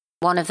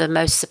One of the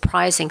most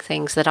surprising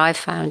things that I've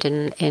found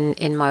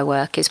in my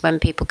work is when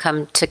people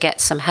come to get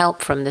some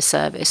help from the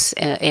service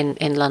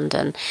in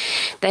London,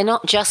 they're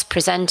not just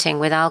presenting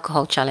with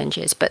alcohol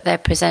challenges, but they're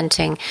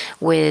presenting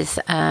with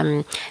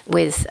a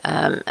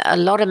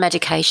lot of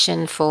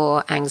medication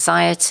for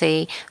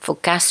anxiety, for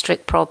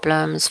gastric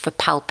problems, for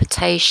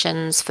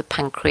palpitations, for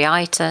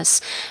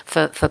pancreatitis,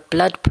 for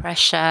blood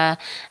pressure.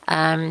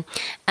 And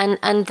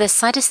the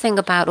saddest thing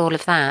about all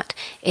of that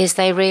is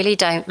they really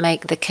don't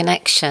make the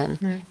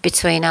connection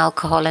between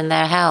alcohol and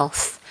their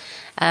health.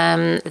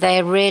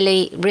 They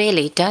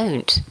really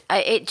don't.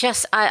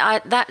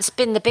 That's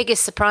been the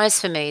biggest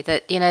surprise for me,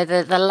 that,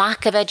 the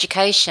lack of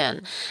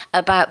education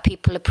about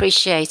people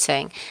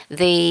appreciating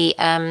the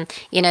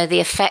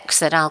effects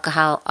that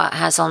alcohol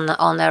has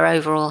on their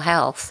overall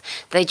health.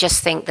 They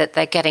just think that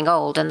they're getting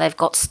old and they've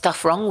got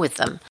stuff wrong with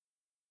them.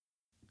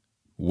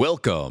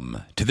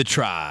 Welcome to the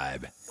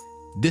Tribe.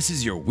 This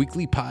is your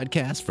weekly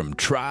podcast from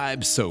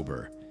Tribe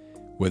Sober.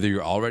 Whether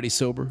you're already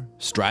sober,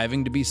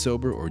 striving to be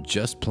sober, or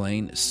just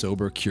plain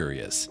sober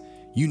curious,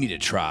 you need a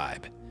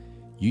tribe.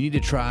 You need a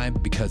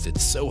tribe because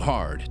it's so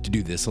hard to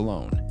do this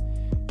alone.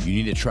 You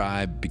need a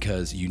tribe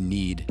because you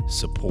need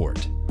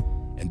support.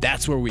 And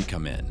that's where we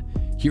come in.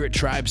 Here at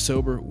Tribe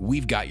Sober,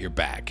 we've got your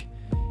back.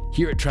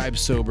 Here at Tribe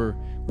Sober,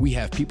 we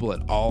have people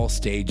at all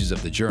stages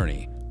of the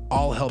journey,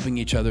 all helping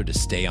each other to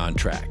stay on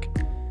track.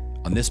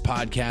 On this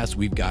podcast,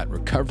 we've got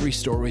recovery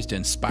stories to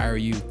inspire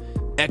you,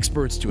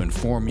 experts to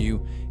inform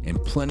you, and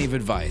plenty of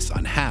advice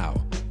on how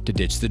to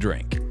ditch the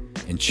drink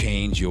and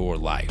change your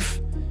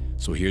life.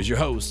 So here's your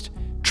host,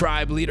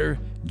 Tribe Leader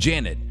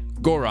Janet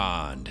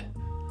Gorond.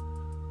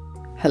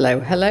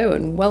 Hello,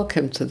 and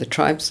welcome to the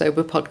Tribe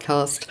Sober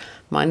podcast.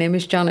 My name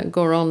is Janet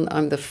Gorond.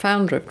 I'm the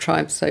founder of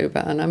Tribe Sober,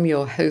 and I'm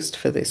your host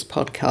for this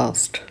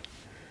podcast.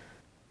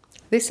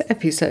 This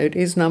episode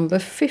is number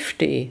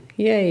 50.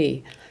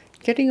 Yay!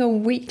 Getting a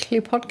weekly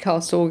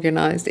podcast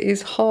organised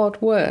is hard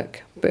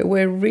work, but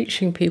we're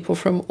reaching people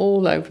from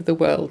all over the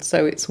world,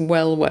 so it's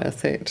well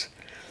worth it.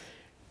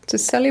 To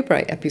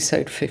celebrate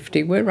episode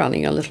 50, we're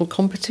running a little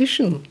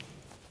competition.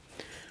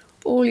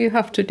 All you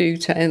have to do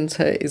to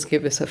enter is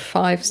give us a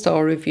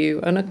 5-star review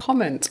and a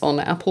comment on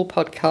Apple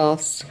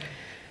Podcasts.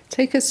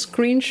 Take a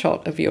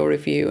screenshot of your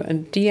review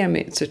and DM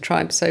it to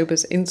Tribe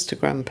Sober's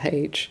Instagram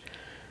page.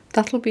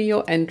 That'll be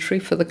your entry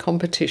for the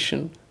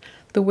competition.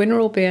 The winner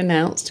will be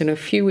announced in a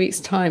few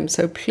weeks' time,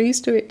 so please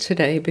do it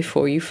today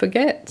before you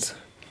forget.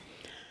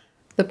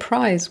 The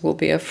prize will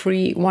be a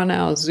free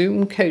 1-hour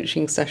Zoom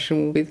coaching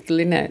session with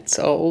Lynette,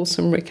 our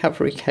awesome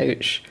recovery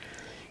coach.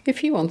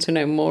 If you want to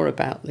know more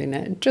about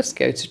Lynette, just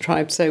go to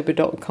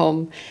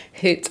tribesober.com,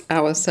 hit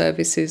our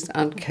services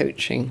and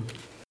coaching.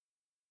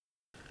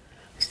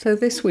 So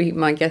this week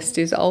my guest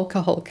is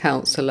alcohol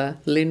counsellor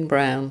Lynn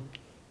Brown.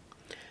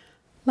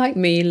 Like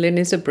me, Lynn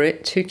is a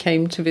Brit who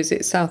came to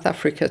visit South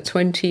Africa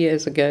 20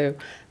 years ago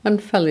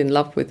and fell in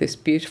love with this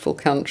beautiful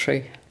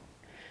country.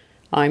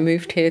 I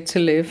moved here to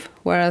live,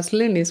 whereas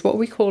Lynn is what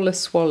we call a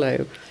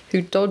swallow,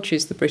 who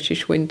dodges the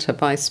British winter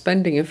by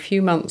spending a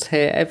few months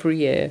here every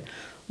year,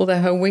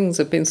 although her wings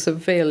have been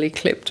severely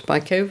clipped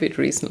by COVID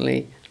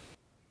recently.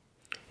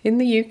 In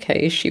the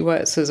UK, she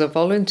works as a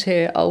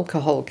volunteer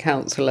alcohol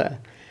counsellor,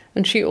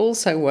 and she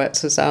also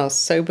works as our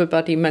Sober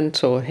Buddy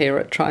mentor here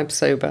at Tribe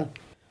Sober.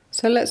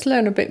 So let's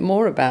learn a bit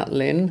more about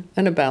Lynn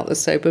and about the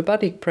Sober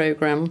Buddy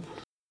programme.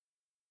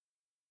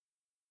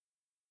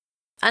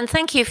 And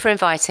thank you for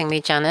inviting me,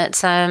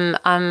 Janet.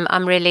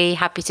 I'm really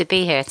happy to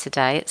be here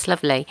today. It's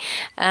lovely.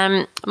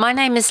 My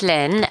name is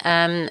Lynn.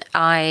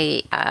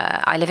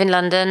 I live in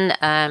London.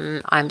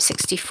 I'm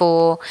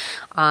 64.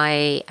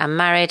 I am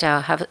married. I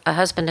have a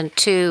husband and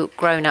 2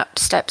 grown-up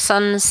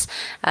stepsons,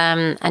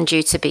 and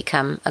due to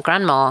become a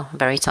grandma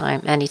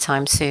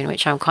anytime soon,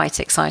 which I'm quite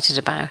excited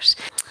about.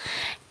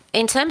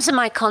 In terms of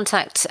my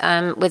contact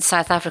with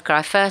South Africa,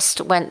 I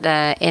first went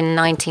there in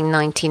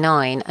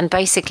 1999 and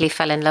basically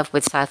fell in love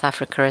with South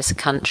Africa as a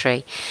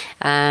country.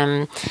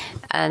 And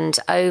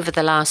over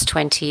the last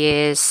 20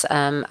 years,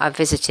 I've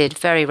visited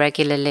very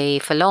regularly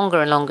for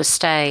longer and longer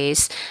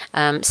stays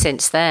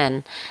since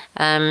then.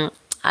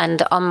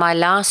 And on my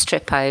last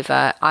trip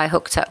over, I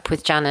hooked up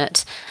with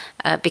Janet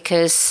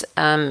because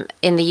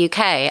in the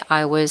UK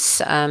I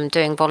was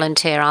doing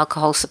volunteer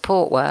alcohol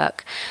support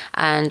work,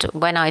 and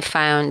when I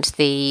found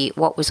the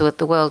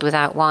World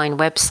Without Wine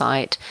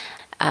website,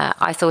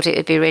 I thought it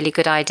would be a really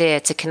good idea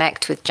to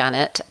connect with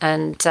Janet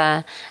and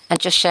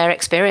just share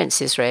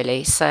experiences,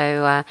 really.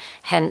 So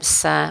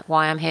hence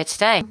why I'm here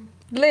today.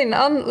 Lynn,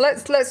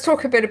 let's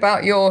talk a bit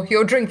about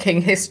your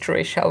drinking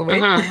history, shall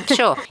we?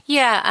 Sure.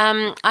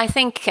 Yeah, I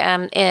think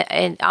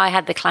I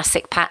had the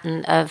classic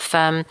pattern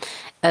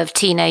of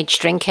teenage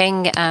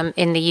drinking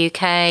in the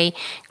UK,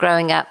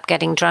 growing up,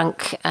 getting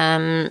drunk,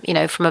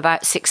 from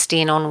about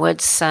 16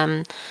 onwards,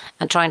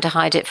 and trying to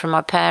hide it from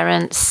my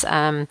parents,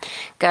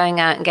 going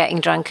out and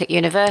getting drunk at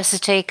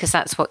university because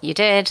that's what you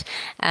did,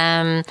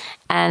 and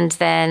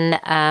then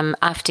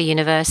after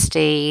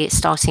university,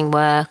 starting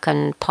work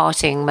and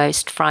partying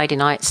most Friday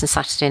nights and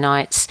Saturday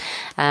nights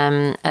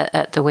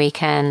at the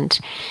weekend,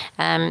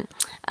 and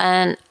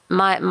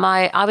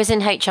I was in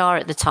HR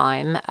at the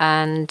time,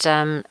 and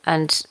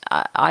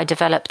I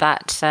developed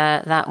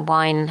that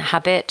wine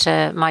habit,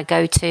 my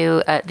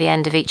go-to at the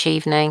end of each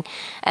evening,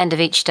 end of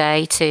each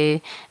day, to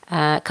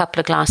a couple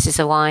of glasses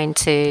of wine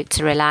to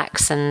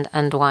relax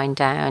and wind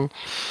down.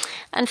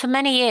 And for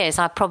many years,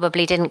 I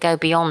probably didn't go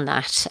beyond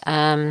that.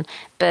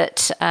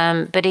 But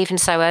even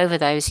so, over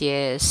those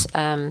years,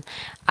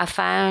 I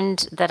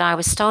found that I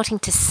was starting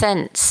to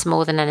sense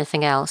more than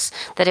anything else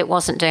that it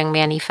wasn't doing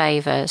me any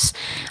favours.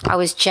 I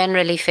was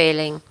generally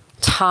feeling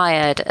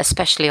tired,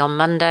 especially on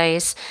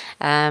Mondays.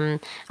 I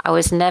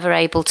was never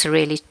able to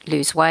really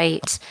lose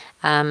weight.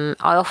 I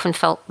often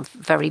felt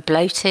very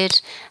bloated.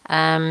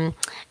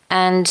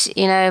 And,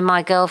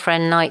 my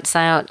girlfriend nights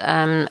out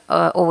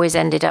always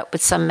ended up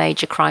with some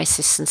major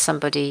crisis and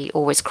somebody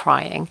always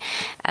crying,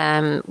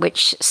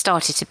 which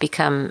started to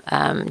become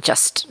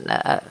just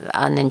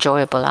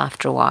unenjoyable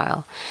after a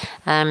while.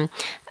 And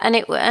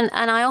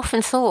I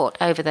often thought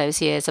over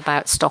those years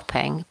about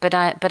stopping, but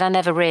I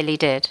never really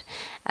did.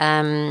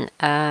 And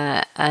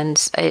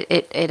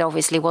it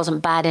obviously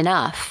wasn't bad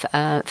enough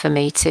for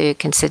me to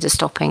consider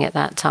stopping at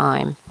that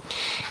time.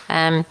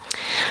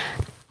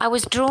 I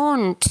was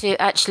drawn to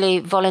actually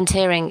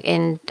volunteering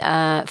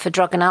for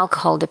drug and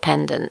alcohol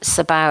dependence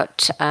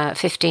about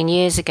 15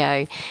 years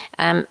ago.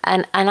 And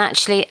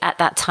actually at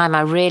that time, I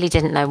really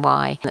didn't know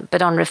why.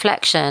 But on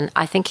reflection,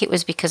 I think it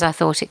was because I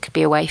thought it could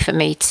be a way for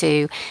me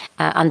to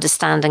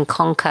understand and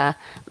conquer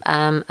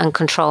and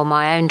control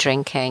my own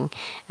drinking.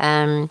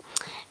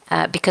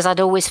 Because I'd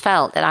always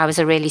felt that I was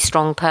a really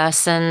strong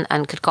person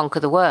and could conquer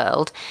the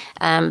world,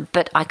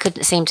 but I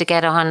couldn't seem to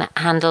get a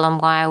handle on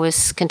why I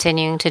was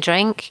continuing to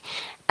drink.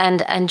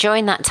 And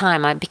during that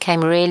time, I became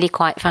really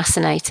quite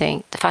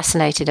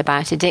fascinated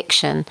about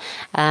addiction,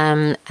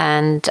 and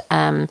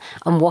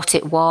what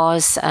it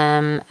was,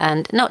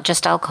 and not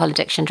just alcohol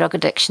addiction, drug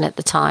addiction at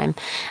the time.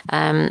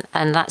 And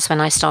that's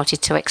when I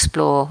started to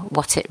explore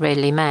what it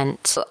really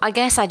meant. I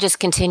guess I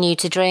just continued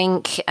to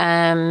drink,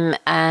 and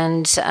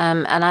as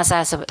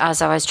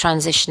I was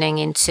transitioning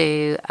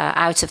into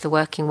out of the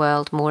working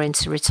world, more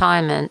into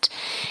retirement,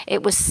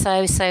 it was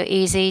so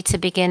easy to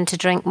begin to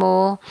drink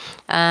more,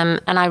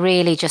 and I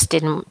really just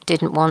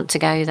didn't want to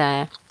go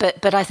there.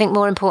 But I think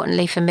more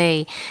importantly for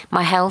me,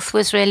 my health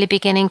was really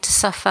beginning to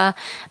suffer.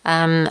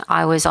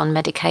 I was on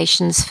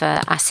medications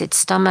for acid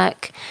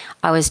stomach.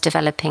 I was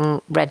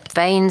developing red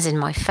veins in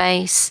my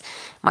face.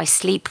 My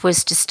sleep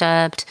was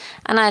disturbed,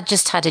 and I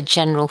just had a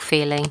general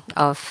feeling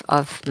of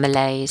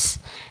malaise.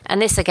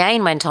 And this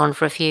again went on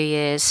for a few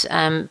years,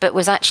 but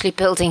was actually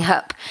building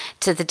up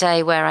to the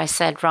day where I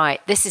said,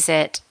 right, this is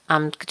it.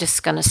 I'm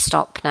just going to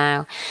stop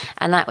now.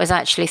 And that was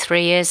actually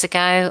 3 years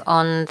ago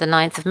on the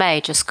 9th of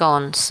May, just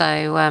gone.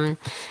 So, and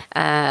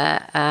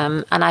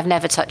I've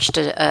never touched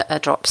a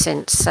drop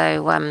since.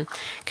 So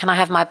can I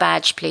have my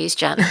badge, please,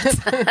 Janet?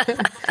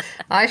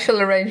 I shall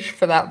arrange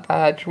for that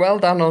badge. Well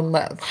done on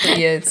that 3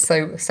 years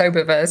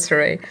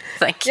soberversary.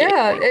 Thank you.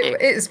 Yeah,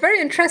 it's very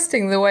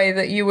interesting the way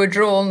that you were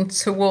drawn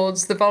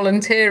towards the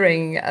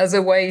volunteering as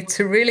a way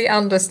to really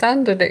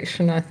understand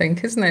addiction, I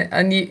think, isn't it?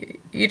 And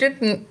you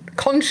didn't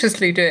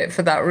consciously do it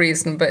for that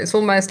reason, but it's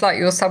almost like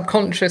your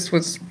subconscious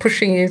was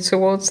pushing you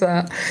towards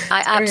that.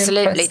 I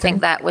absolutely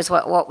think that was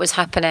what was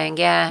happening,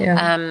 yeah.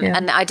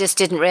 And I just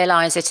didn't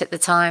realise it at the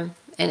time,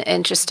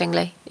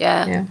 interestingly,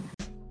 yeah.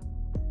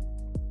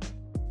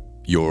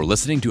 You're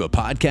listening to a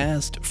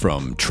podcast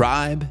from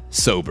Tribe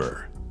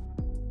Sober.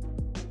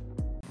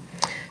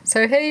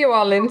 So here you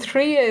are, Lynn,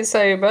 3 years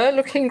sober,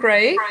 looking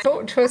great.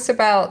 Talk to us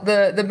about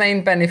the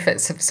main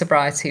benefits of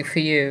sobriety for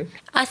you.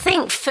 I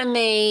think for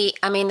me,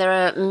 I mean, there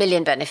are a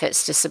million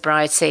benefits to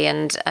sobriety,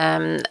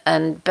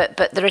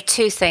 but there are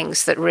two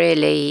things that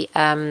really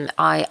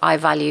I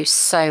value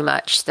so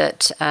much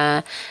that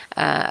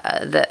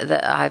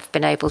I've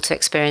been able to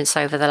experience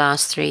over the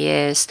last 3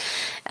 years,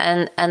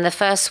 and the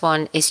first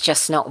one is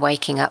just not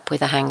waking up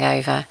with a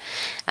hangover.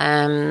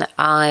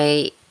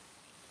 I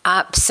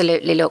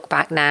absolutely look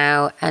back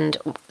now and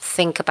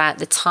think about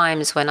the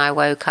times when I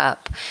woke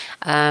up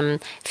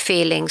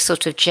feeling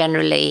sort of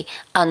generally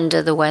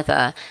under the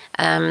weather,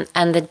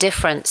 and the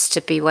difference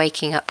to be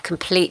waking up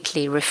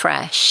completely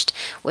refreshed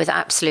with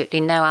absolutely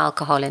no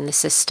alcohol in the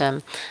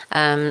system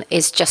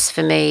is just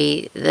for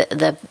me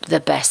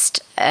the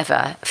best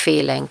ever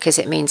feeling, because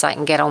it means I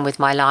can get on with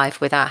my life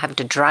without having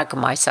to drag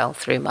myself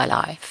through my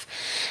life.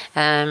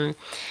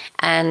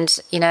 And,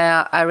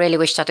 I really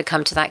wished I'd have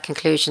come to that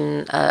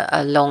conclusion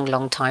a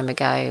long time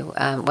ago,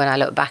 when I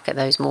look back at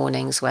those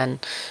mornings when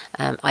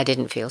I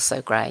didn't feel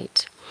so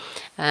great.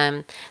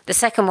 The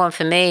second one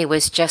for me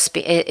was just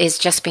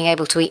being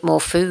able to eat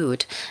more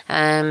food.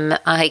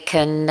 I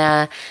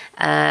can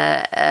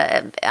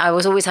I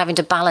was always having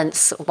to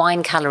balance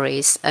wine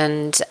calories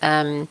and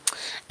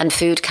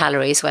food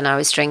calories when I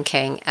was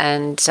drinking,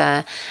 and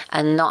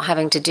not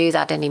having to do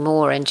that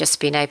anymore, and just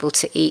being able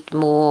to eat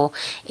more,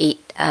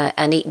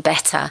 and eat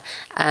better,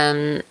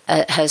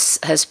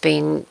 has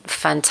been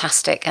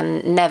fantastic,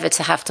 and never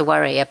to have to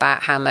worry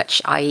about how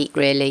much I eat,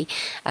 really,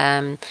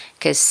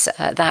 because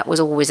that was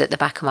always at the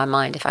back of my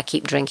mind. If I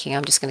keep drinking,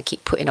 I'm just going to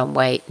keep putting on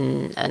weight,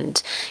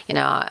 and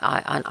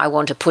I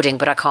want a pudding,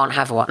 but I can't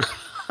have one.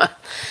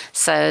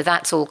 So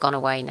that's all gone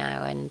away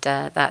now, and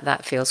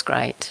that feels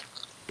great.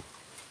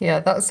 Yeah,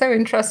 that's so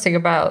interesting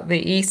about the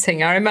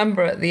eating. I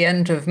remember at the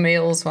end of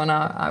meals when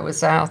I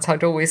was out,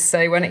 I'd always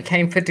say, when it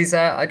came for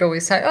dessert, I'd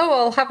always say, oh,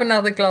 I'll have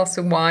another glass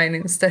of wine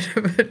instead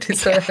of a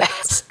dessert.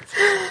 Yes.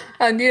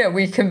 And,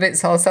 we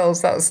convince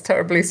ourselves that's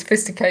terribly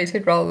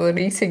sophisticated rather than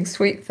eating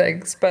sweet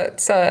things.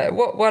 But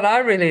what I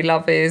really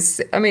love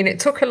is, it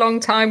took a long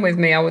time with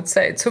me. I would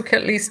say it took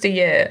at least a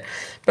year.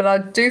 But I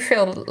do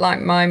feel like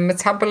my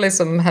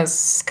metabolism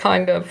has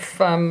kind of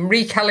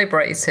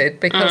recalibrated,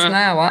 because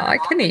now I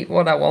can eat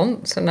what I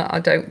want and I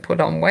don't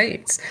put on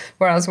weight.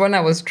 Whereas when I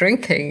was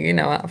drinking,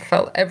 I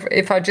felt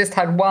if I just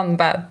had one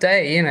bad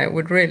day, it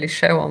would really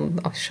show on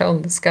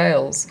the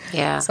scales.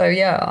 Yeah. So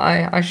yeah,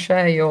 I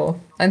share your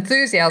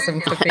enthusiasm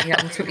for being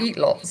able to eat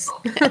lots.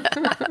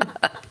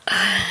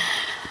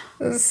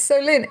 So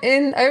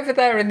Lynn, over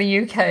there in the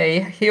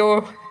UK,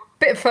 you're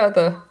bit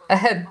further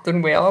ahead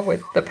than we are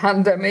with the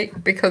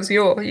pandemic, because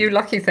you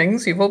lucky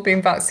things, you've all been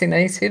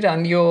vaccinated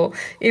and you're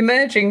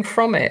emerging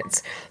from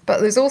it. But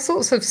there's all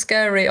sorts of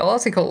scary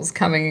articles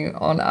coming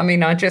on.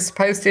 I just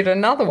posted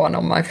another one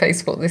on my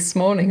Facebook this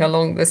morning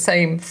along the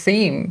same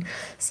theme,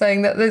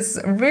 saying that there's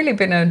really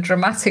been a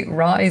dramatic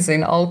rise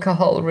in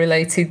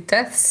alcohol-related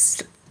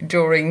deaths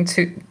during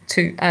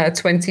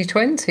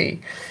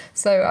 2020.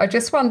 So I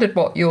just wondered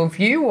what your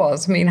view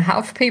was.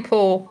 Have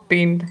people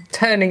been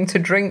turning to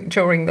drink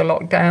during the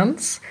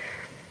lockdowns?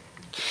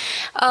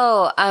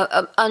 Oh,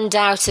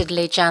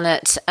 undoubtedly,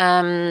 Janet.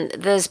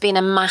 There's been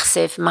a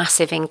massive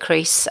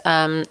increase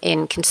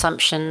in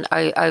consumption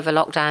over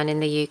lockdown in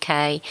the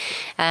UK.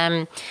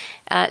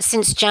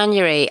 Since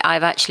January,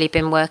 I've actually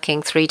been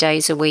working 3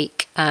 days a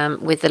week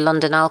with the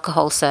London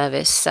Alcohol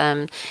Service,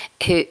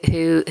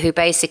 who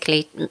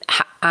basically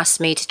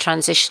asked me to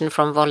transition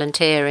from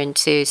volunteer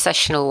into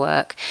sessional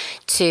work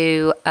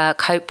to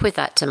cope with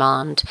that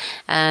demand.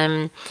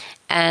 And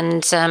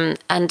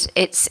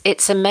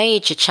it's a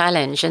major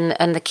challenge,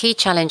 and the key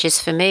challenges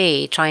for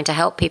me trying to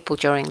help people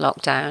during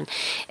lockdown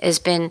has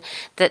been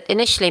that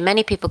initially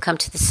many people come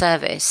to the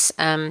service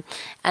and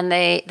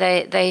they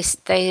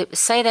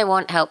say they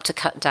want help to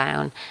cut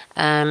down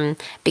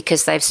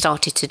because they've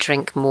started to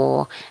drink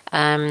more,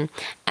 and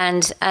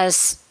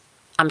as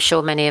I'm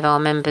sure many of our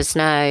members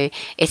know,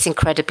 it's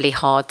incredibly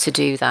hard to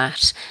do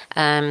that.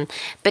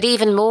 But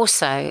even more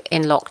so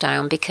in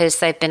lockdown, because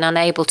they've been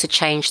unable to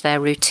change their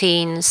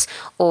routines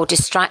or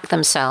distract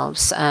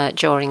themselves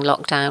during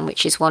lockdown,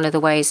 which is one of the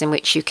ways in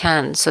which you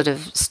can sort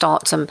of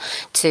start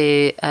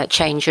to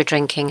change your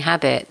drinking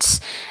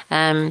habits.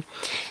 When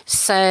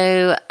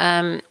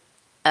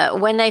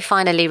they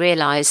finally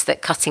realise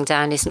that cutting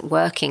down isn't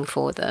working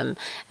for them,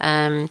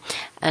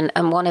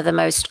 and one of the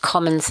most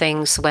common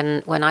things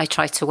when I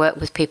try to work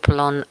with people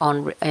on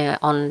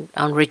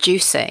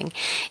reducing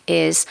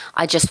is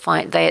I just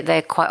find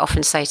they quite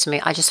often say to me,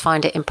 I just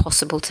find it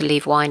impossible to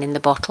leave wine in the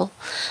bottle.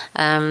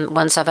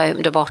 Once I've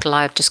opened a bottle,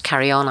 I just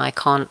carry on. I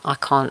can't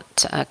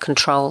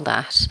control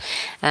that.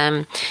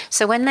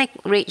 So when they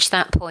reach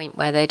that point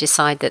where they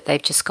decide that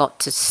they've just got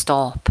to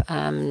stop,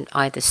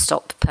 either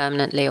stop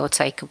permanently or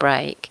take a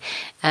break,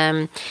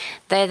 they're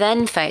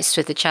then faced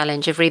with the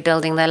challenge of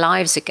rebuilding their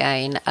lives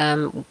again,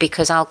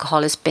 because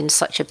alcohol has been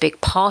such a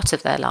big part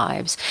of their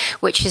lives,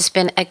 which has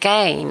been,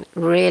 again,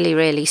 really,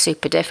 really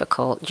super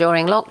difficult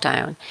during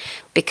lockdown,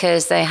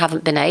 because they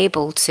haven't been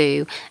able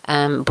to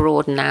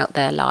broaden out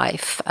their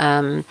life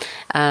in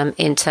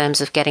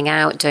terms of getting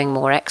out, doing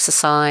more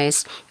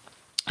exercise,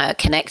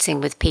 connecting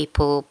with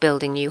people,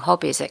 building new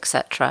hobbies,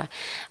 etc.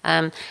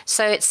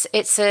 So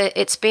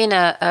it's been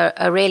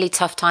a really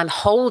tough time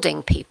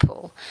holding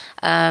people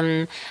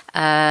and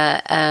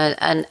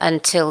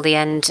until the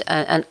end,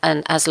 and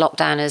as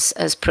lockdown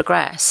has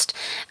progressed.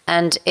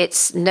 And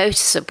it's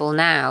noticeable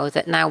now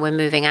that we're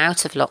moving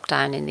out of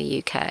lockdown in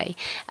the UK,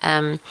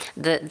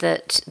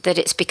 that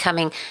it's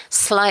becoming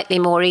slightly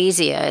more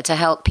easier to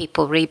help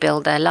people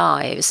rebuild their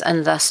lives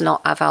and thus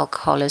not have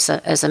alcohol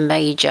as a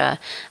major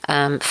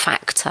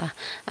factor,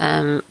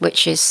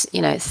 which is,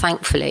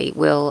 thankfully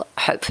will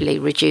hopefully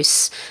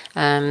reduce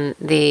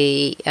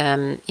the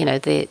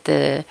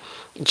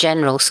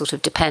general sort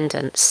of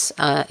dependence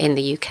in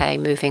the UK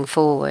moving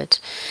forward.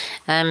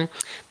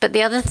 But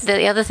the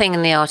other thing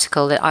in the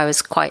article that I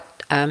was quite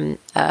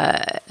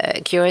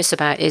curious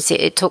about is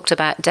it talked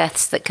about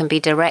deaths that can be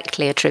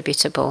directly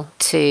attributable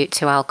to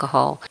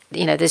alcohol.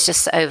 There's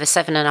just over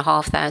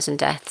 7,500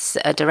 deaths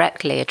that are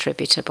directly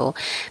attributable,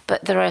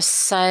 but there are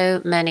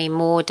so many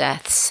more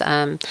deaths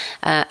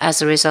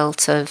as a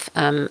result of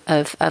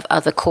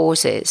other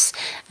causes.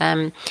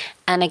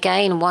 And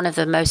again, one of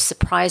the most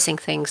surprising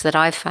things that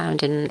I've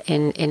found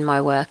in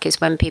my work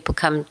is when people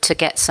come to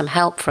get some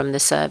help from the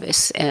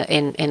service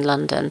in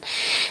London,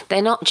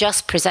 they're not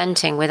just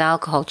presenting with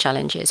alcohol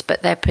challenges,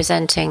 but they're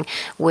presenting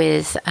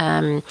with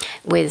a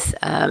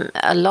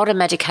lot of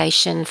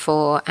medication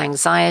for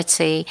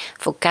anxiety,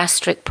 for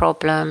gastric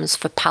problems,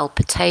 for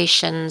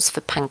palpitations, for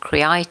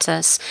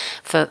pancreatitis,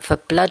 for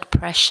blood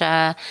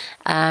pressure.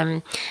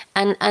 And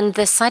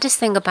the saddest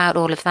thing about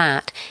all of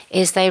that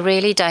is they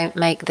really don't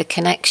make the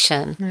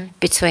connection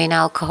between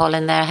alcohol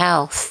and their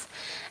health.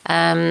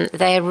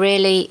 They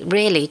really,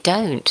 really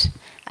don't.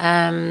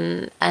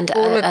 And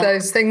all of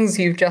those things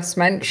you've just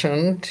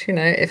mentioned,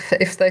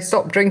 if they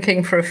stop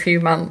drinking for a few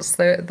months,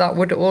 that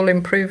would all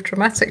improve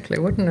dramatically,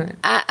 wouldn't it?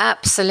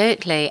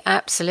 Absolutely.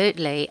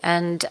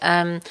 And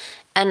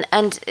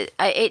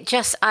it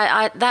just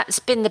that's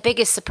been the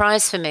biggest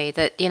surprise for me,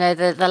 that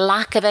the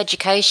lack of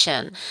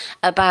education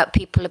about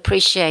people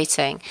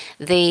appreciating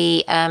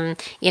the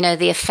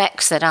the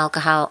effects that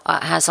alcohol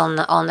has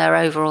on their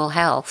overall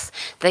health.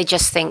 They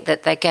just think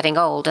that they're getting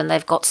old and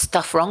they've got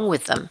stuff wrong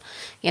with them.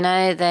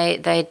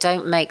 They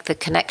don't make the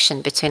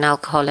connection between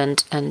alcohol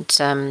and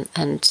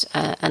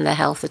their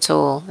health at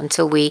all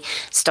until we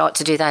start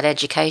to do that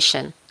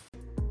education.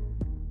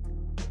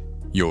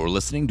 You're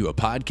listening to a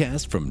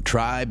podcast from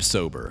Tribe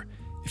Sober.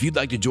 If you'd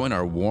like to join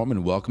our warm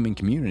and welcoming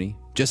community,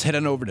 just head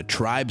on over to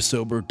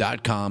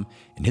tribesober.com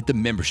and hit the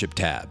membership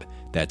tab.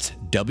 That's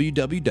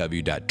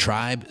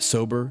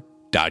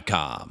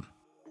www.tribesober.com.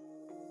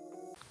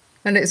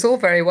 And it's all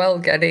very well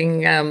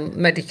getting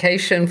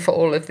medication for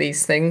all of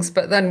these things,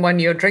 but then when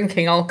you're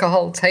drinking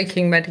alcohol,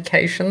 taking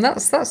medication,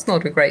 that's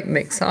not a great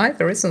mix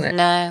either, isn't it?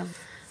 No.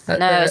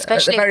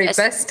 Especially at the very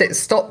best, it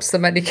stops the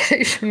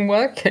medication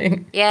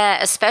working.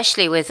 Yeah,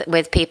 especially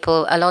with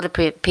people, a lot of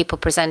people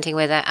presenting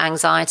with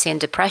anxiety and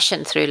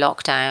depression through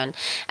lockdown,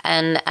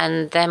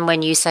 and then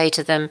when you say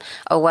to them,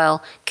 oh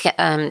well,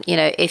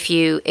 if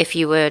you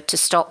were to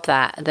stop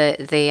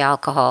the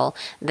alcohol,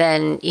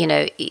 then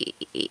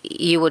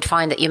you would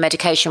find that your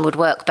medication would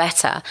work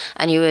better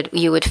and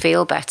you would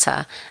feel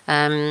better,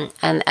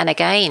 and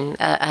again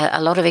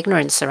a lot of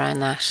ignorance around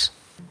that.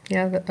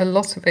 Yeah, a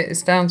lot of it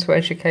is down to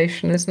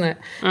education, isn't it?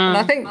 And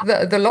I think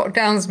that the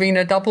lockdown's been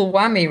a double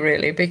whammy,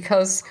 really,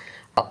 because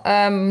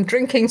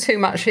drinking too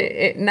much,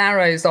 it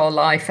narrows our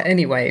life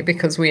anyway,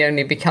 because we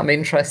only become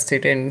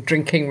interested in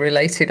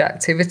drinking-related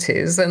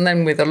activities. And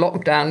then with a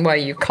lockdown where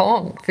you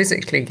can't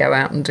physically go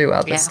out and do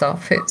other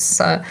stuff,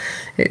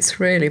 it's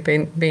really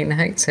been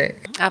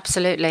hectic.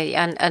 Absolutely.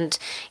 And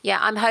yeah,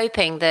 I'm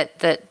hoping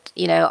that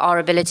our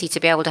ability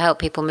to be able to help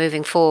people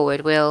moving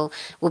forward will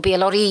be a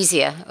lot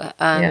easier,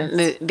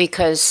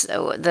 because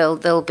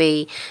there'll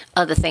be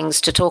other things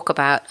to talk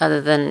about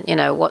other than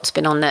what's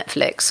been on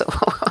Netflix or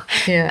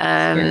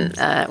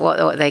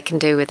what they can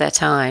do with their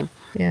time.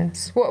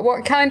 Yes.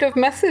 What kind of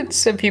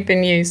methods have you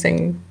been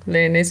using,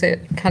 Lynn? Is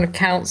it kind of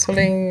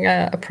counselling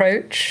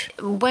approach?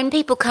 When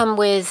people come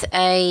with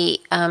a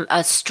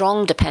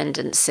strong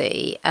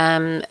dependency,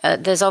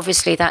 there's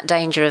obviously that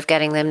danger of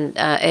getting them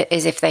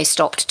is if they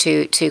stopped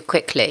too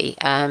quickly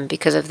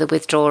because of the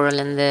withdrawal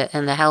and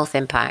the health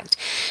impact.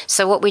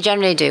 So what we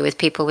generally do with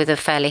people with a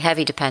fairly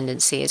heavy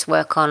dependency is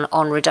work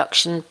on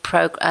reduction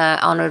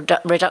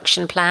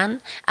reduction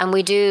plan, and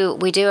we do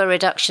a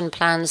reduction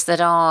plans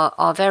that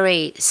are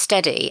very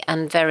steady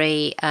and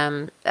very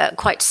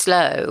quite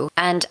slow.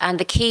 And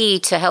the key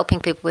to helping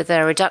people with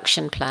their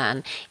reduction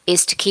plan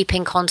is to keep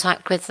in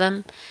contact with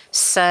them.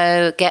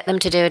 So get them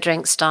to do a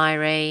drinks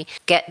diary,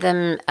 get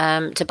them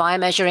to buy a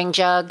measuring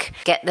jug,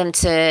 get them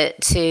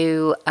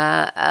to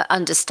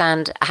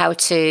understand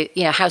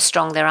how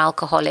strong their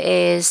alcohol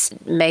is.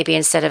 Maybe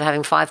instead of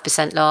having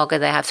 5% lager,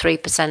 they have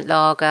 3%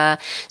 lager.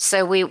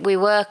 So we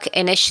work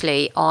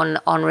initially on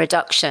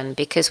reduction,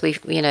 because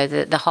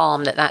the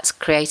harm that's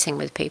creating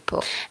with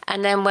people.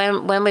 And then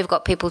when we've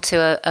got people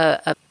to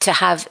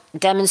have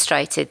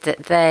demonstrated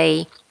that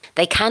they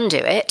can do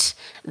it,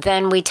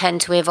 then we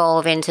tend to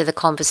evolve into the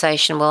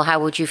conversation, well, how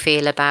would you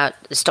feel about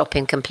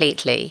stopping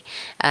completely,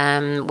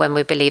 when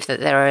we believe that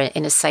they're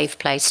in a safe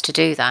place to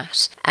do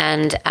that.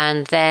 And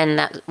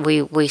then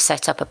we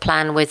set up a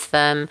plan with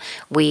them.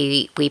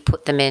 We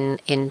put them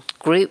in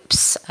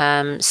groups.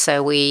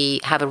 So we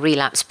have a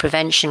relapse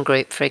prevention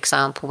group, for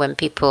example, when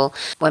people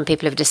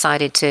have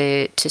decided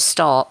to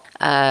stop.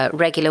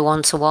 Regular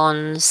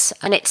one-to-ones,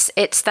 and it's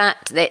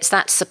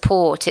that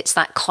support, it's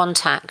that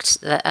contact,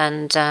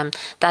 and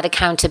that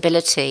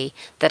accountability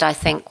that I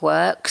think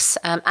works,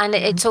 and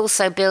it's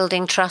also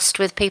building trust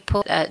with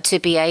people, to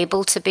be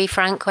able to be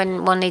frank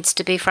when one needs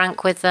to be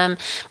frank with them,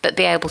 but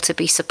be able to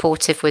be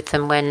supportive with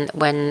them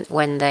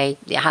when they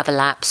have a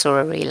lapse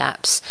or a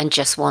relapse and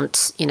just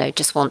want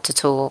to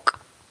talk.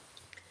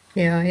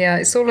 Yeah.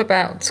 It's all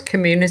about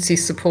community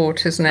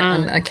support, isn't it?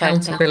 And Totally.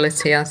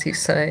 accountability, as you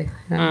say.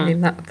 I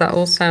mean, that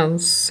all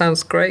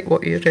sounds great,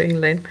 what you're doing,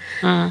 Lynn.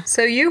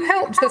 So you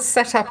helped us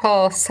set up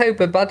our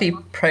Sober Buddy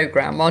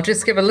program. I'll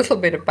just give a little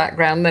bit of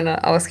background, then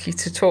I'll ask you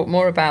to talk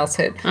more about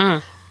it.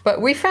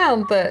 But we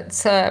found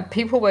that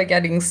people were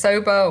getting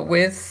sober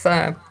with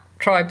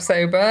Tribe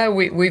Sober.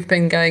 We've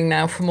been going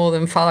now for more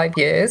than 5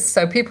 years.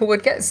 So people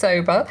would get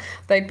sober,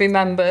 they'd be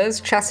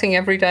members, chatting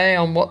every day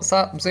on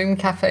WhatsApp, Zoom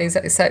cafes,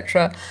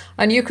 etc.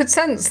 And you could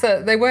sense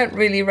that they weren't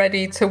really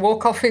ready to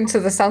walk off into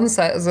the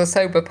sunset as a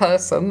sober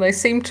person. They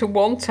seemed to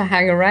want to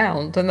hang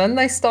around. And then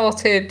they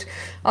started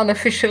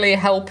unofficially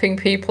helping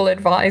people,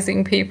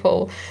 advising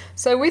people.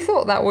 So we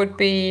thought that would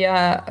be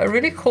a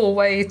really cool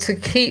way to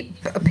keep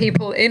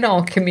people in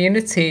our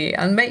community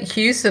and make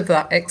use of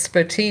that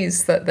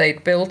expertise that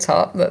they'd built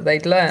up, that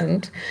they'd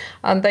learned,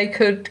 and they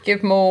could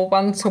give more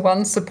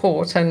one-to-one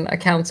support and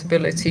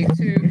accountability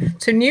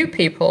to new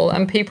people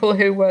and people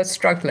who were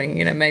struggling,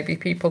 maybe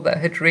people that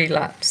had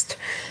relapsed.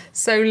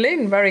 So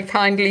Lynn very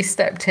kindly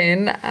stepped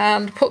in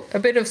and put a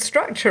bit of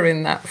structure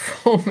in that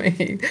for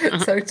me.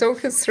 So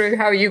talk us through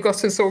how you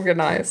got us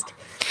organised.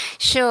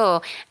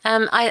 Sure.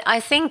 I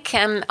think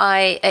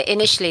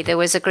initially there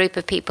was a group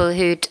of people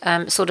who'd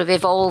sort of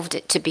evolved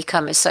it to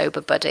become a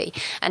sober buddy,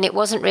 and it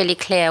wasn't really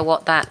clear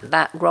what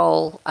that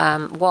role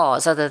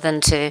was, other than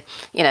to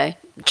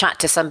chat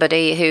to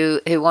somebody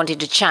who wanted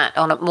to chat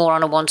more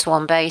on a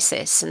one-to-one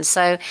basis. And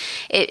so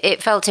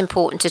it felt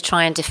important to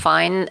try and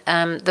define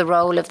the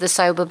role of the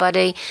sober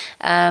buddy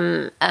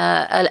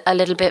a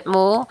little bit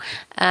more.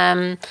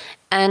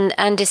 And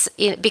it's,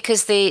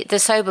 because the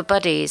sober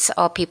buddies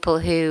are people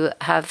who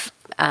have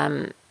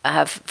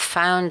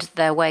found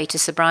their way to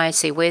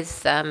sobriety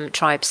with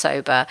Tribe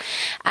Sober,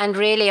 and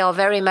really are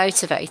very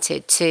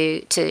motivated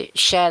to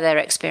share their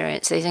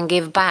experiences and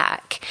give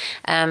back,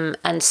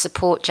 and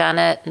support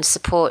Janet and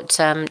support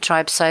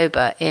Tribe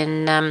Sober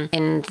in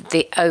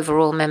the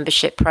overall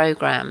membership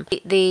program.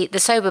 The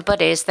Sober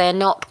Buddies, they're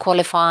not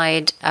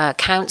qualified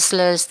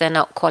counsellors, they're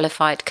not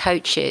qualified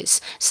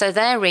coaches, so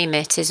their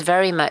remit is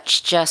very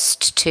much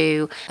just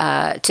to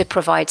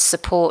provide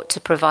support,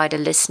 to provide a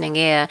listening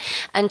ear,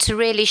 and to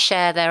really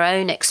share their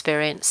own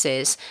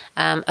experiences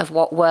of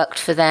what worked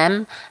for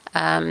them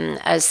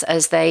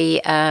as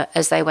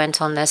they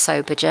went on their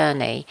sober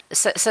journey.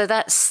 So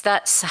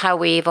that's how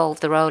we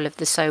evolved the role of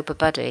the sober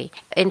buddy.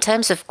 In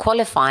terms of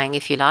qualifying,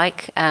 if you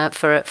like,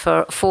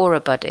 for a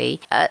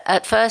buddy,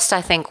 at first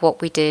I think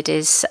what we did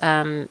is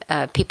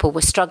people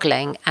were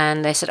struggling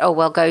and they said, oh,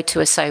 well, go to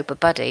a sober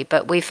buddy.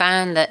 But we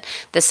found that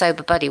the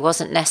sober buddy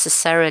wasn't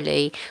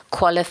necessarily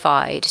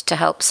qualified to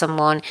help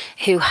someone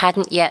who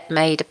hadn't yet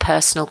made a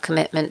personal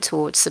commitment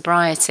towards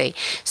sobriety.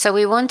 So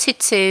we wanted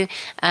to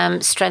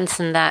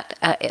strengthen that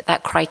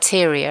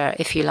criteria,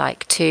 if you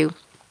like, to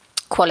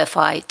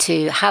qualify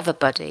to have a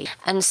buddy.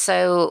 And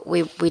so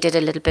we did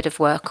a little bit of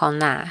work on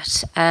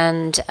that.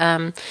 And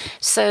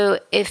so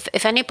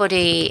if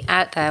anybody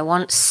out there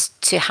wants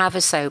to have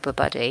a sober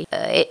buddy,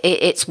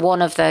 it's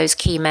one of those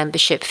key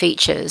membership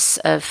features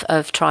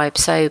of Tribe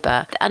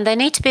Sober. And they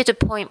need to be at a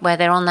point where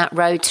they're on that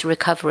road to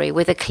recovery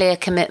with a clear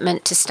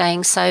commitment to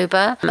staying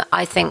sober.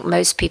 I think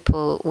most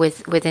people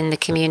within the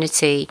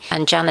community,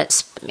 and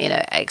Janet's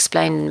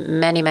explained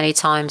many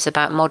times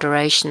about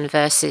moderation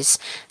versus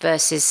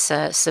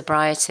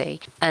sobriety,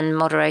 and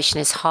moderation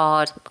is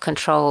hard,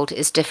 controlled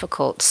is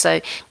difficult. So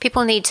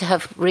people need to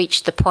have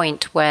reached the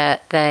point where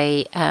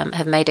they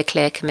have made a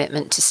clear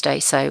commitment to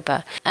stay sober.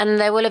 And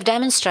they will have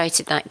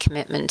demonstrated that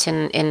commitment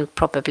in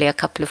probably a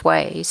couple of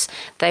ways.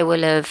 They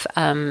will have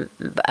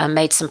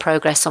made some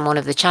progress on one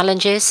of the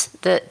challenges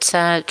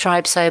that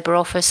Tribe Sober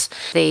offers,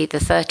 the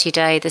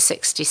 30-day, the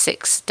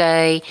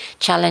 66-day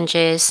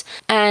challenges,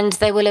 and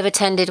they will have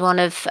attended one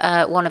of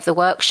the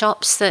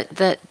workshops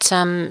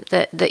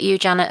that you,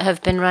 Janet,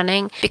 have been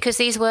running, because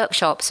these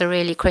workshops are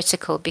really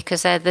critical,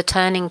 because they're the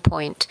turning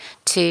point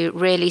to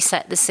really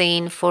set the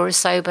scene for a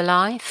sober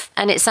life.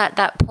 And it's at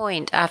that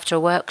point after a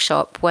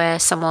workshop where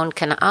someone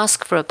can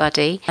ask for a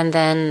buddy, and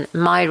then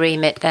my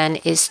remit then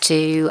is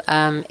to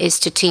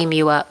team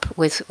you up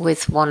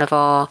with one of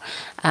our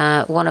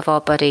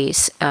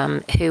buddies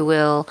who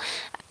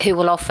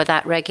will offer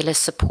that regular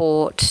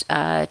support,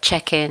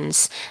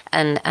 check-ins,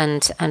 and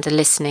a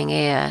listening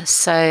ear.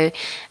 So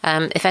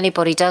if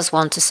anybody does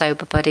want a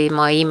sober buddy,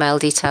 my email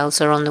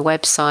details are on the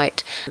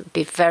website. I'd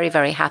be very,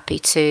 very happy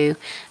to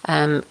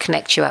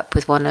connect you up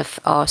with one of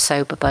our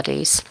sober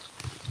buddies.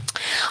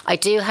 I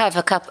do have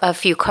a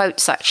few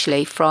quotes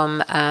actually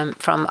from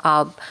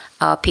our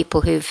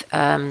people who've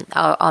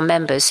our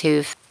members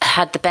who've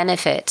had the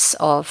benefits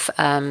of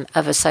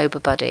a sober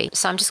buddy.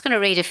 So I'm just going to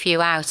read a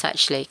few out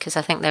actually, because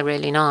I think they're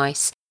really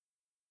nice.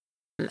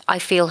 I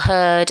feel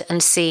heard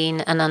and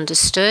seen and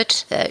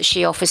understood.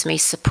 She offers me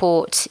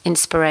support,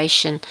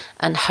 inspiration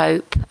and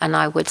hope, and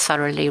I would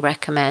thoroughly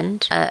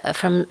recommend.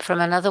 From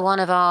another one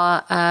of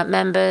our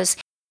members,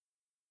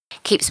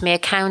 keeps me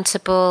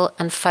accountable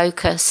and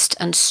focused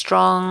and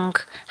strong,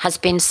 has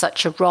been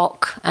such a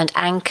rock and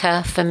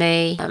anchor for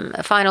me.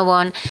 A final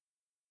one,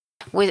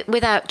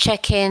 Without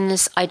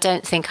check-ins, I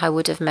don't think I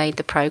would have made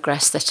the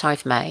progress that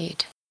I've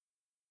made.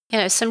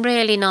 Some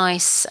really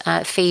nice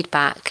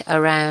feedback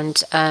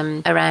around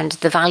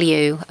the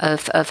value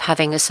of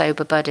having a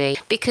sober buddy,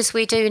 because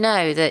we do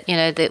know that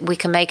that we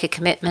can make a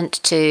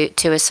commitment to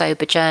a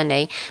sober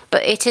journey,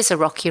 but it is a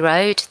rocky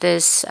road.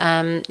 There's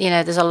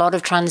there's a lot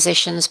of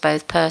transitions,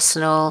 both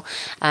personal,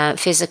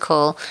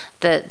 physical,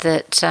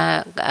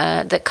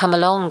 that come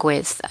along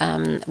with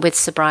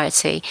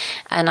sobriety,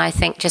 and I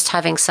think just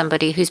having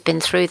somebody who's been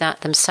through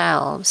that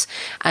themselves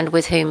and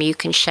with whom you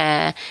can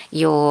share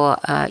your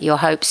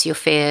hopes, your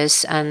fears,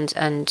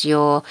 and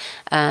your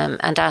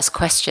and ask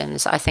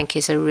questions, I think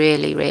is a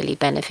really, really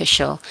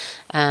beneficial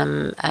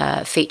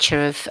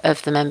feature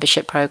of the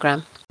membership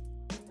program.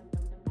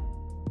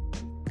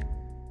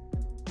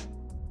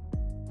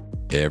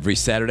 Every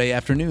Saturday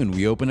afternoon,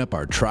 we open up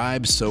our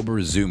Tribe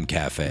Sober Zoom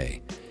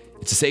Cafe.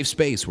 It's a safe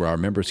space where our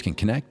members can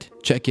connect,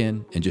 check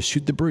in, and just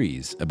shoot the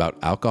breeze about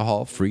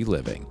alcohol-free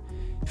living.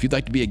 If you'd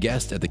like to be a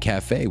guest at the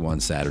cafe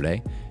one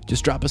Saturday,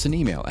 just drop us an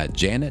email at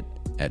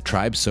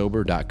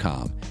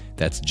janet@tribesober.com.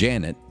 That's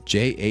Janet,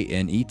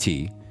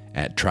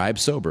 Janet,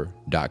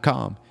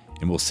 @tribesober.com,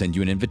 and we'll send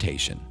you an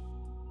invitation.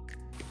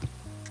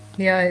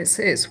 Yeah,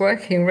 it's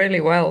working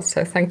really well.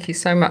 So thank you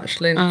so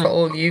much, Lynn, for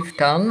all you've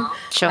done.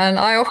 Sure. And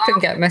I often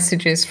get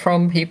messages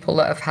from people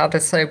that have had a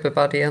sober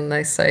buddy, and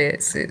they say I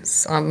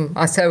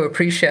so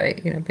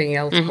appreciate being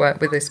able to work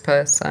with this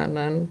person,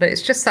 and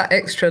it's just that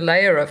extra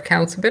layer of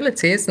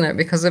accountability, isn't it?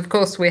 Because of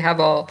course we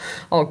have our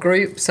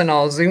groups and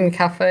our Zoom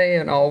cafe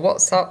and our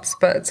WhatsApps,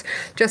 but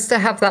just to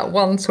have that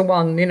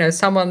one-to-one,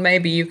 someone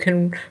maybe you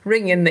can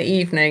ring in the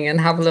evening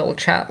and have a little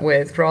chat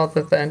with,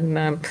 rather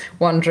than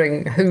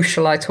wondering who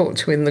shall I talk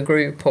to in the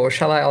group, or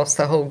shall I ask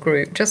the whole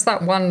group? Just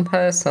that one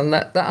person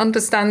that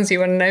understands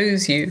you and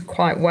knows you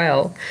quite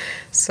well.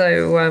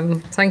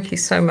 So thank you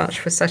so much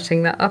for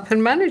setting that up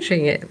and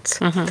managing it.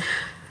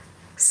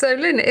 So,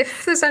 Lynn,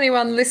 if there's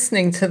anyone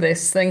listening to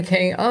this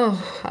thinking,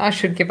 I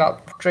should give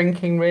up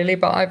drinking really,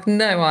 but I've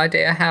no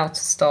idea how to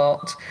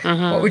start,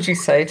 what would you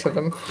say to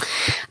them?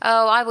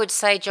 I would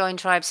say join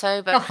Tribe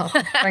Sober.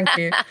 Thank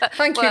you.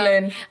 Thank you,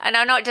 Lynn. And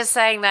I'm not just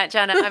saying that,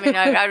 Janet. I mean,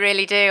 I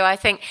really do. I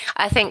think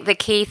the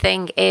key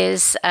thing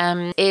is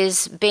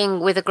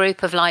being with a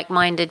group of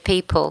like-minded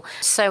people.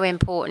 So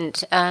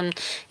important. In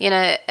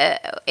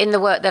the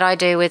work that I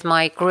do with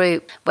my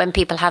group, when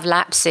people have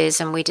lapses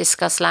and we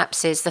discuss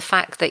lapses, the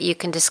fact that you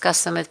can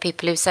discuss them with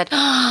people who've said,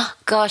 "Oh,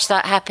 gosh,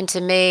 that happened to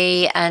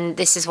me, and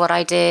this is what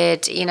I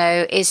did,"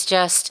 is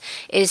just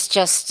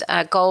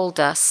gold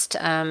dust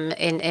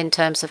in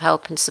terms of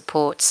help and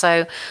support.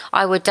 So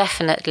I would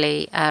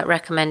definitely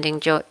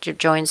recommending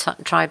join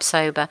Tribe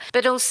Sober.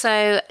 But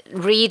also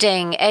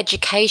reading,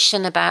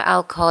 education about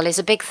alcohol is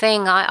a big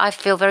thing. I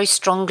feel very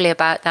strongly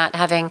about that,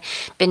 having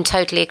been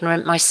totally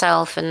ignorant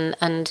myself and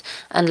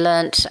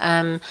learnt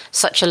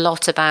such a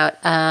lot about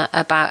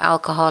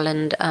alcohol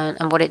and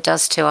what it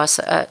does to us.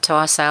 To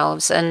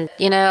ourselves, and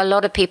a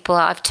lot of people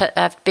I've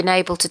been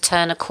able to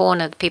turn a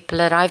corner. The people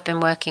that I've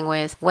been working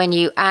with, when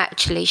you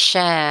actually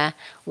share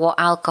what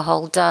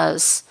alcohol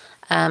does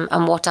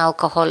and what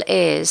alcohol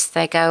is,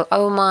 they go,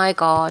 "Oh my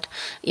God,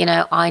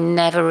 I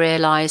never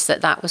realised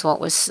that was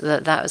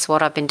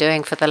what I've been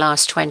doing for the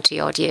last 20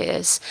 odd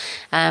years."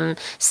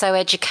 So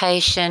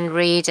education,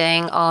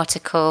 reading,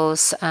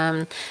 articles,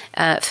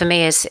 for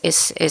me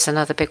is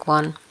another big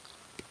one.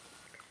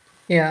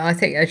 Yeah, I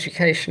think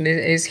education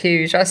is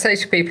huge. I say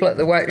to people at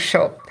the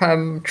workshop,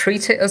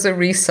 treat it as a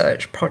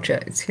research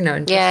project,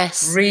 and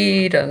just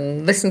read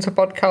and listen to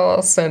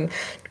podcasts and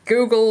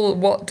Google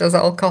what does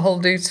alcohol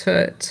do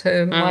to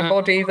my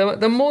body.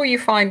 The more you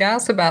find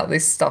out about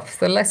this stuff,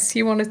 the less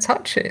you want to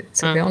touch it,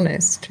 to be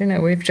honest.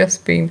 We've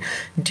just been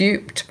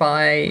duped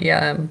by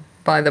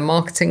the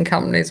marketing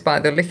companies, by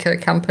the liquor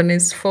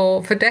companies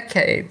for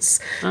decades.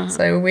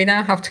 So we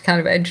now have to kind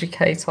of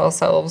educate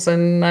ourselves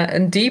and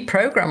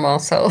deprogram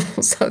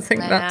ourselves. I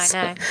think that's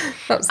the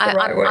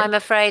right way. I'm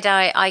afraid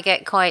I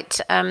get quite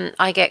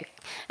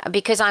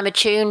because I'm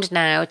attuned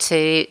now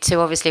to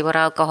obviously what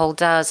alcohol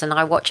does, and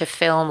I watch a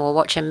film or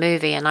watch a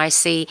movie and I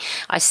see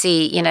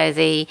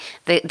the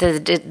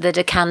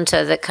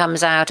decanter that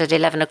comes out at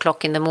 11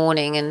 o'clock in the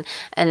morning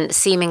and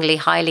seemingly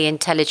highly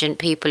intelligent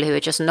people who are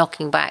just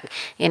knocking back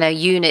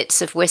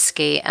units of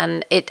whiskey,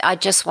 and I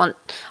just want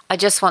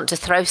to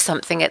throw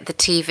something at the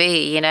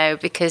TV,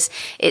 because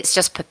it's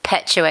just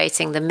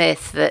perpetuating the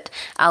myth that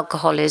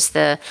alcohol is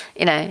the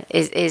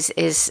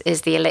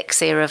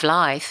elixir of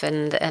life,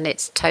 and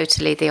it's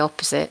totally the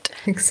opposite.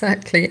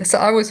 Exactly. So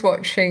I was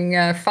watching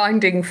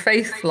Finding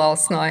Faith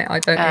last night. I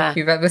don't know if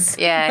you've ever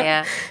seen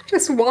Yeah.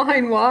 Just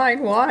wine.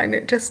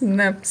 It just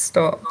never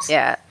stops.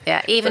 Yeah.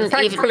 Even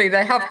thankfully,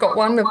 they have got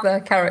one of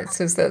their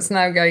characters that's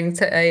now going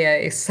to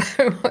AA.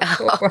 So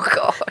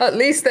God. At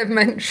least they've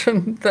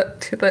mentioned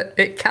that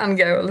it can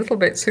go a little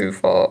bit too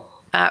far.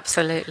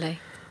 Absolutely.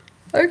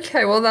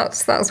 Okay, well,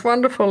 that's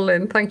wonderful,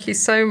 Lynn. Thank you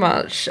so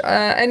much.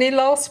 Any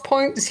last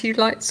points you'd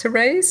like to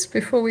raise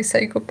before we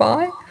say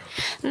goodbye?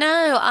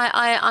 No,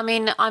 I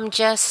mean,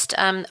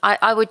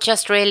 I would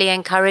just really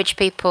encourage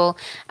people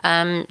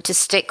to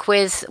stick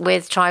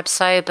with Tribe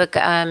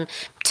Sober,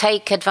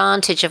 take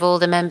advantage of all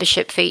the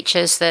membership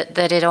features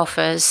that it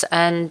offers,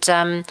 and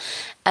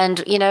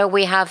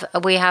we have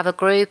a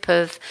group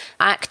of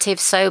active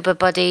sober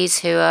buddies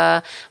who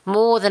are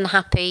more than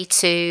happy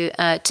to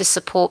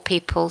support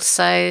people.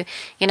 So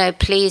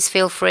please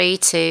feel free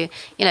to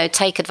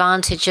take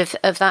advantage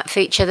of that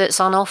feature that's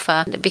on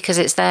offer, because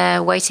it's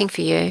there waiting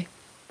for you.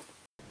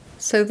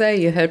 So there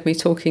you heard me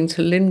talking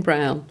to Lynn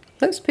Brown.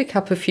 Let's pick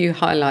up a few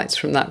highlights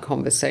from that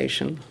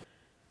conversation.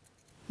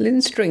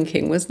 Lynn's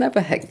drinking was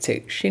never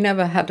hectic. She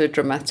never had a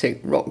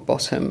dramatic rock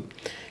bottom.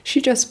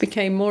 She just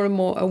became more and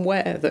more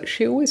aware that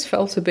she always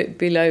felt a bit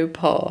below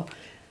par,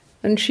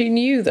 and she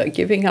knew that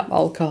giving up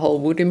alcohol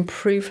would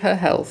improve her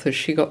health as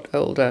she got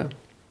older.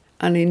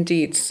 And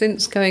indeed,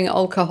 since going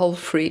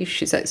alcohol-free,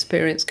 she's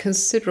experienced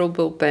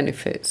considerable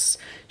benefits.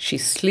 She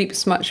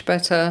sleeps much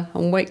better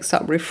and wakes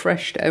up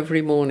refreshed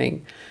every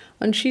morning.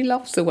 And she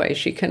loves the way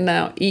she can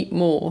now eat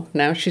more,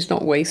 now she's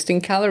not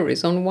wasting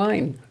calories on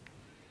wine.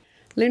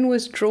 Lynn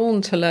was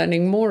drawn to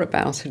learning more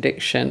about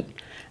addiction,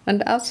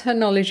 and as her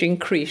knowledge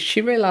increased, she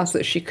realised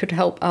that she could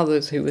help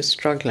others who were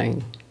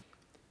struggling.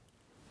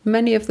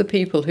 Many of the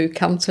people who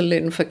come to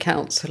Lynn for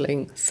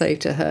counselling say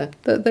to her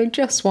that they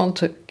just want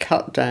to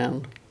cut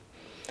down.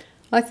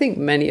 I think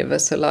many of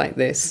us are like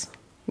this,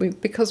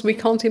 because we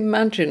can't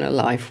imagine a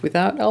life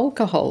without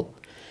alcohol.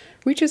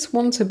 We just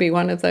want to be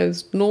one of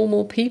those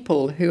normal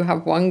people who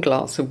have one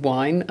glass of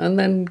wine and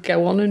then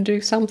go on and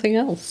do something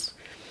else.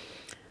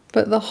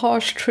 But the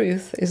harsh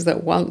truth is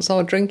that once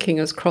our drinking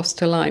has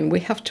crossed a line,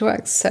 we have to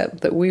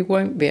accept that we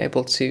won't be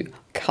able to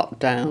cut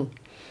down.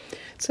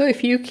 So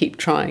if you keep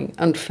trying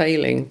and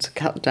failing to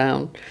cut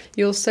down,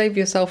 you'll save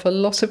yourself a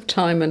lot of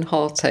time and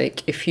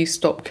heartache if you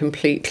stop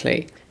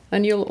completely.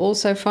 And you'll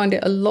also find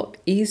it a lot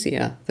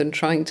easier than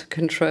trying to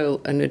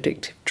control an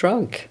addictive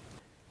drug.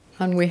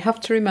 And we have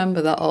to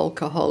remember that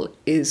alcohol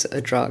is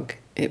a drug.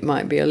 It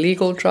might be a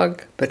legal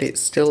drug, but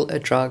it's still a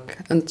drug.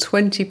 And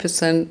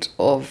 20%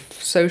 of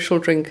social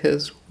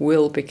drinkers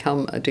will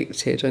become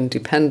addicted and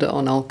dependent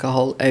on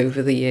alcohol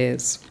over the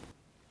years.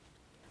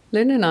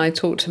 Lynn and I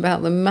talked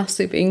about the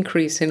massive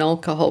increase in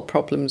alcohol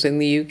problems in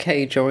the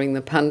UK during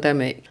the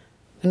pandemic.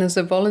 And as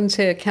a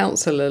volunteer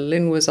counsellor,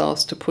 Lynn was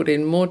asked to put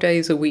in more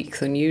days a week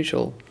than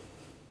usual.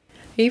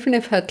 Even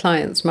if her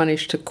clients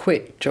managed to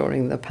quit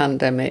during the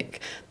pandemic,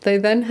 they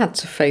then had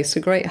to face a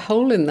great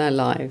hole in their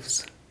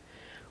lives.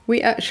 We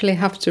actually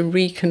have to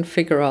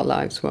reconfigure our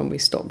lives when we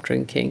stop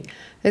drinking,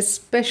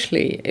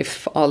 especially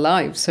if our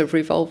lives have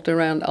revolved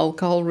around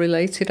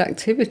alcohol-related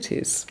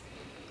activities.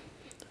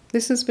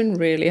 This has been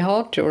really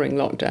hard during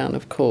lockdown,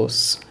 of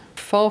course.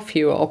 Far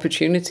fewer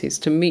opportunities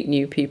to meet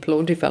new people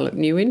or develop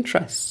new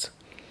interests.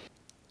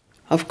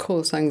 Of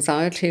course,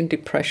 anxiety and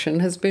depression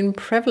has been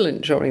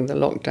prevalent during the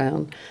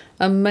lockdown,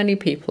 and many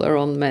people are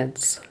on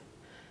meds.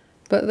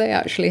 But they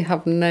actually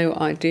have no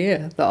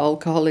idea that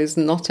alcohol is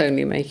not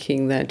only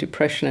making their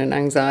depression and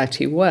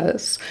anxiety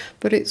worse,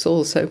 but it's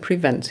also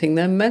preventing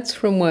their meds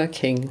from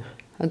working.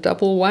 A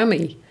double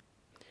whammy.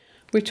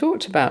 We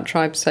talked about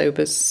Tribe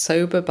Sober's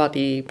Sober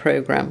Buddy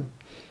program.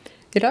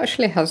 It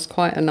actually has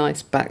quite a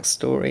nice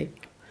backstory.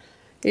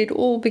 It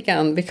all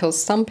began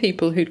because some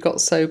people who'd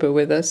got sober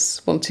with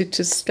us wanted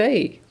to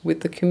stay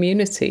with the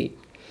community.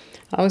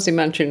 I was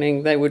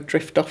imagining they would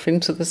drift off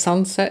into the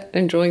sunset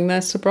enjoying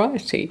their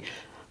sobriety,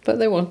 but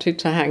they wanted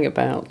to hang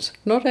about,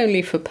 not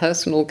only for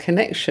personal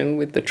connection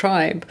with the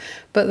tribe,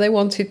 but they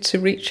wanted to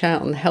reach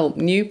out and help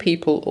new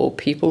people or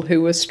people who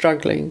were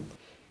struggling.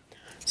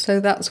 So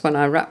that's when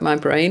I wrapped my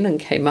brain and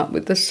came up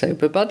with the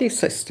Sober Buddy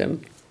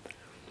system.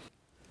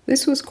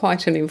 This was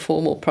quite an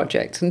informal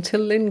project until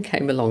Lynn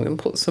came along and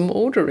put some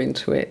order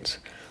into it.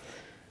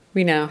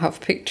 We now have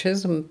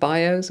pictures and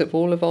bios of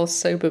all of our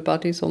sober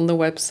buddies on the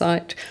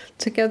website,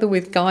 together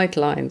with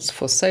guidelines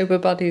for sober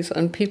buddies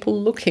and people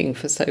looking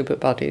for sober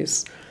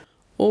buddies,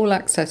 all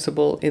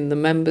accessible in the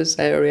members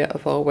area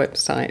of our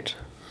website.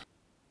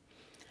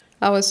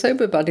 Our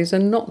sober buddies are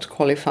not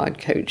qualified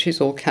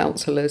coaches or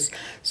counsellors,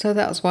 so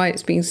that's why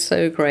it's been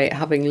so great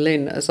having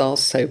Lynn as our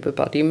sober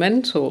buddy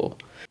mentor.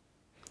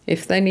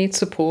 If they need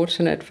support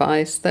and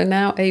advice, they're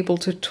now able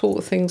to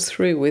talk things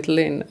through with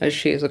Lynn, as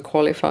she is a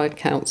qualified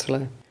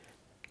counsellor.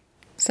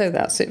 So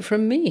that's it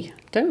from me.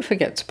 Don't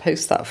forget to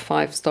post that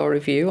 5-star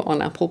review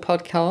on Apple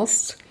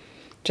Podcasts.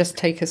 Just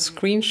take a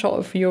screenshot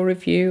of your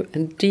review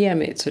and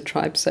DM it to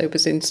Tribe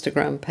Sober's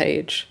Instagram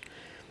page.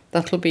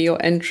 That'll be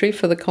your entry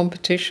for the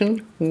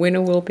competition.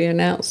 Winner will be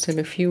announced in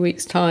a few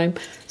weeks' time,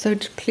 so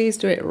please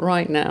do it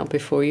right now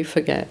before you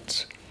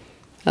forget.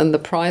 And the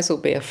prize will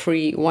be a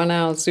free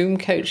 1-hour Zoom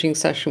coaching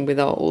session with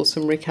our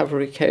awesome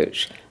recovery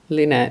coach,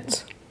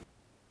 Lynette.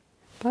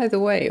 By the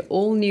way,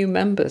 all new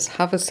members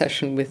have a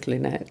session with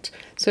Lynette,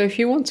 so if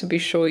you want to be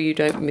sure you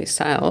don't miss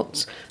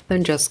out,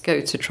 then just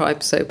go to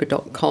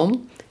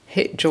tribesober.com,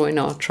 hit join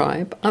our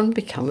tribe and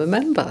become a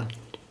member.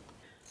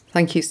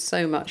 Thank you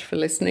so much for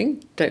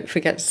listening. Don't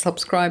forget to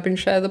subscribe and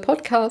share the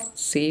podcast.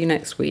 See you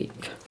next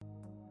week.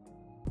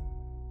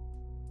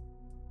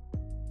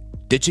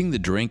 Ditching the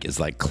drink is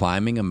like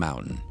climbing a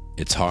mountain.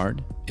 It's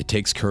hard, it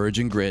takes courage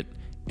and grit,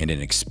 and an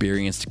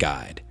experienced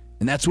guide.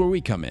 And that's where we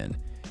come in.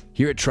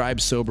 Here at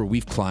Tribe Sober,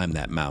 we've climbed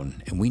that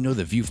mountain, and we know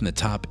the view from the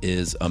top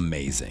is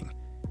amazing.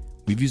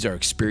 We've used our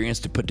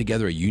experience to put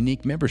together a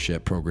unique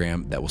membership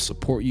program that will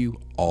support you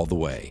all the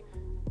way.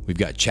 We've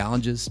got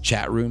challenges,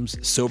 chat rooms,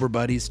 sober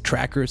buddies,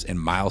 trackers, and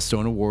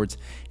milestone awards,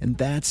 and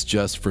that's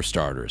just for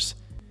starters.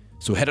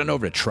 So head on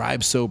over to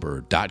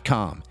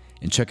tribesober.com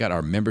and check out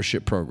our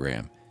membership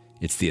program.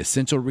 It's the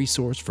essential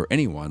resource for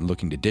anyone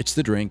looking to ditch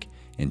the drink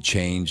and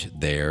change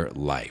their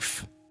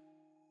life.